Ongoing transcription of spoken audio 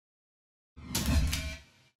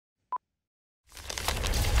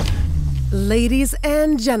Ladies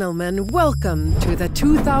and gentlemen, welcome to the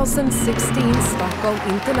 2016 Stockholm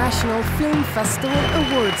International Film Festival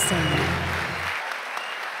Awards Ceremony.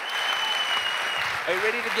 Are you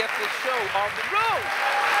ready to get this show on the road?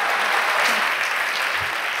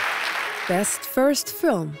 Best First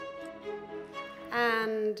Film.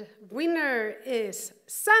 And winner is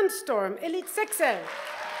Sandstorm Elite Sexer.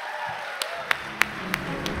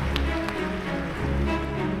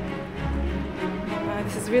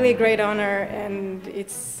 This is really a great honor, and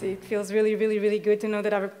it feels really good to know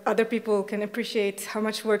that other people can appreciate how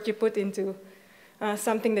much work you put into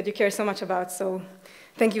something that you care so much about. So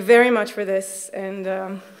thank you very much for this, and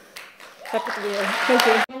happy to be here. Thank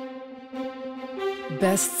you.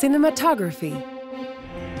 Best Cinematography.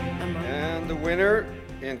 And the winner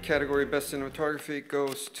in category Best Cinematography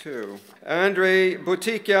goes to Andrei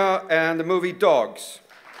Butika and the movie Dogs.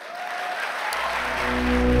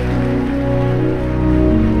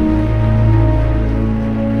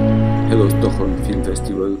 Hello Stockholm Film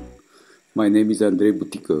Festival. My name is Andrei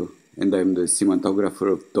Butika and I'm the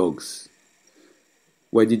cinematographer of Dogs.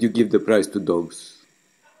 Why did you give the prize to Dogs?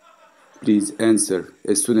 Please answer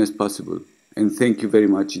as soon as possible, and thank you very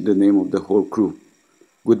much in the name of the whole crew.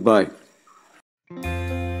 Goodbye.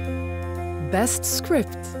 Best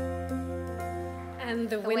Script. And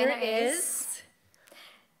the winner is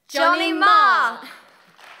Johnny Ma!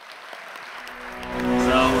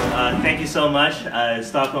 So, thank you so much.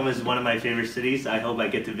 Stockholm is one of my favorite cities. I hope I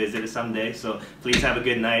get to visit it someday. So please have a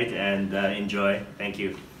good night and enjoy. Thank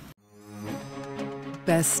you.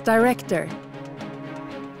 Best Director.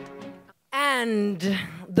 And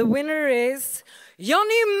the winner is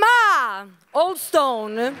Johnny Ma! Old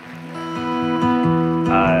Stone.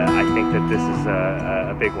 I think that this is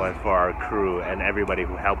a big one for our crew and everybody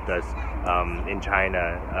who helped us in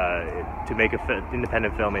China. To make an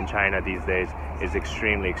independent film in China these days is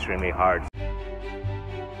extremely hard.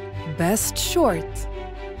 Best Short.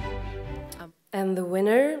 And the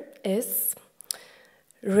winner is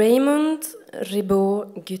Raymond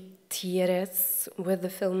Ribot Gutierrez with the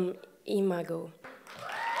film Imago.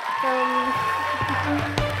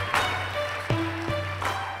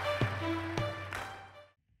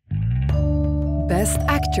 Best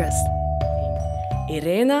Actress.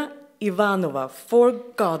 Irena Ivanova for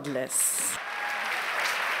Godless.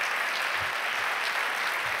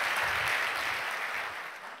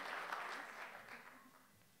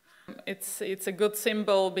 It's a good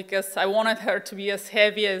symbol because I wanted her to be as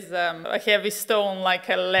heavy as a heavy stone, like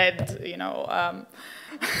a lead, you know.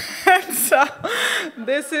 So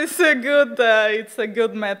this is it's a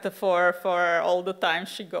good metaphor for all the time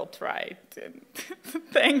she got right.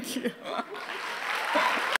 Thank you.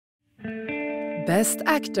 Best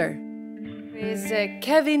Actor. Is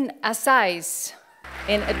Kevin Assayas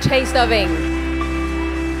in A Taste of Ink.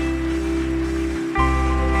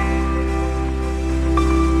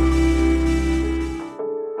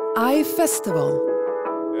 iFestival.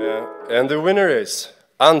 And the winner is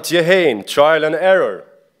Antje Hein, Trial and Error.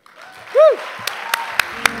 Woo!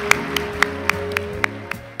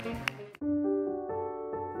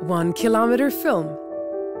 1 Kilometer Film.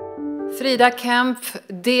 Frida Kemp,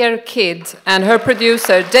 Dear Kid, and her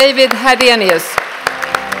producer David Hardenius.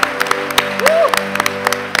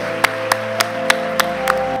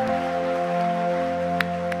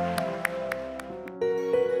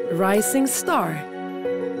 Rising Star.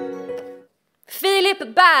 Philip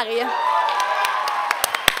Berg.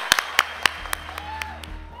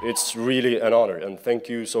 It's really an honor, and thank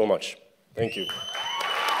you so much. Thank you.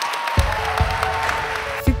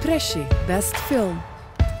 Fipresci, Best Film.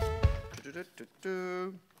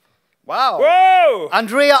 Wow! Whoa!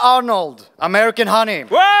 Andrea Arnold, American Honey.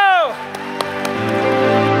 Whoa!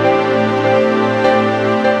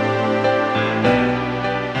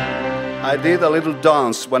 I did a little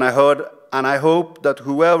dance when I heard, and I hope that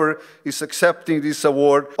whoever is accepting this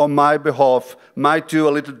award on my behalf might do a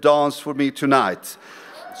little dance for me tonight.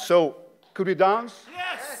 So, could we dance?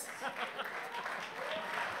 Yes!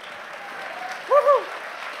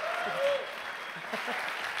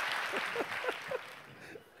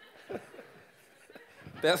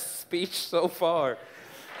 Best speech so far.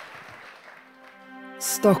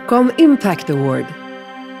 Stockholm Impact Award.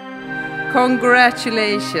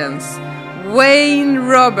 Congratulations, Wayne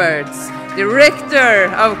Roberts,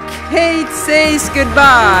 director of Kate Says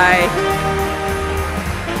Goodbye.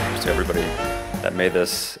 To everybody that made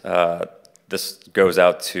this, this goes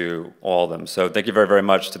out to all of them. So thank you very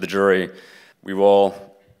much to the jury. We will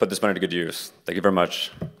put this money to good use. Thank you very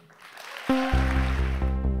much.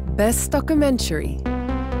 Best Documentary.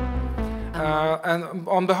 And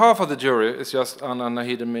on behalf of the jury, it's just Anna,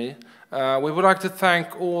 Nahid and me, we would like to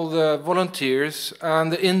thank all the volunteers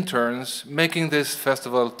and the interns making this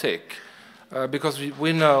festival tick. Because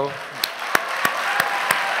we know...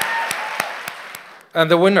 And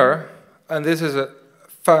the winner, and this is a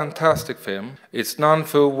fantastic film, it's Nan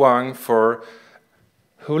Fu Wang for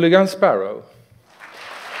Hooligan Sparrow.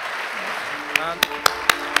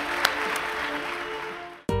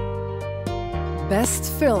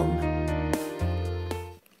 Best Film.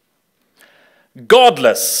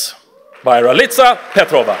 Godless by Ralitza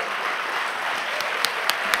Petrova.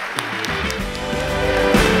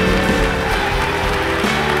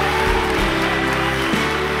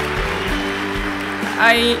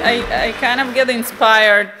 I kind of get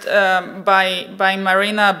inspired by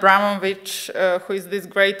Marina Abramovic, who is this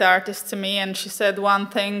great artist to me, and she said one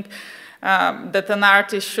thing that an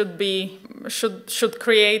artist should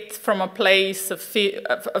create from a place of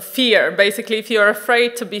fear. Basically, if you're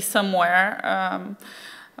afraid to be somewhere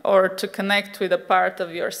or to connect with a part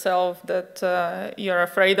of yourself that you're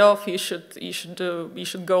afraid of, you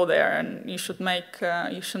should go there, and you should make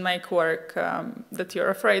work that you're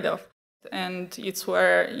afraid of. And it's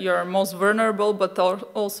where you're most vulnerable, but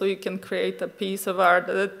also you can create a piece of art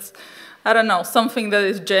that's, I don't know, something that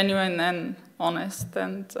is genuine and honest.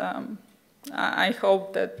 And I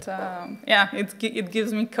hope that, yeah, it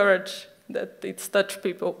gives me courage that it's touched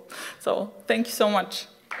people. So thank you so much.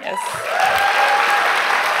 Yes.